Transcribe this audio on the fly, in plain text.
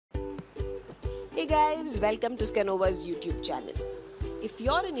Hey guys, welcome to Scanova's YouTube channel. If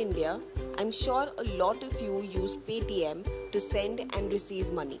you're in India, I'm sure a lot of you use Paytm to send and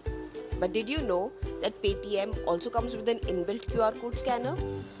receive money. But did you know that Paytm also comes with an inbuilt QR code scanner?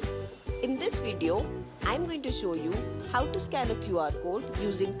 In this video, I'm going to show you how to scan a QR code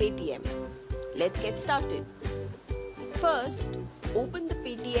using Paytm. Let's get started. First, open the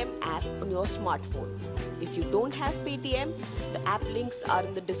Paytm app on your smartphone. If you don't have Paytm, the app links are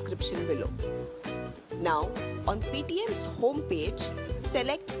in the description below. Now, on Paytm's home page,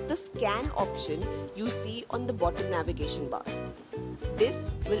 select the scan option you see on the bottom navigation bar.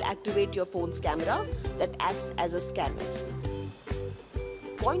 This will activate your phone's camera that acts as a scanner.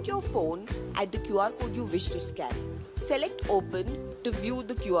 Point your phone at the QR code you wish to scan. Select Open to view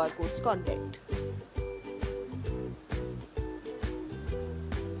the QR code's content.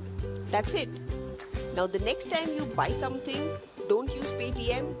 That's it. Now the next time you buy something, don't use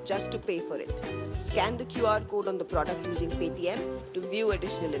Paytm just to pay for it. Scan the QR code on the product using Paytm to view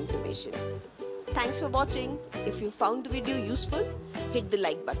additional information. Thanks for watching. If you found the video useful, hit the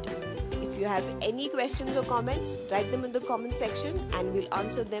like button. If you have any questions or comments, write them in the comment section and we'll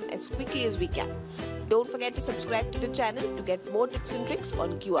answer them as quickly as we can. Don't forget to subscribe to the channel to get more tips and tricks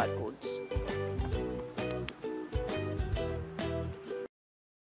on QR codes.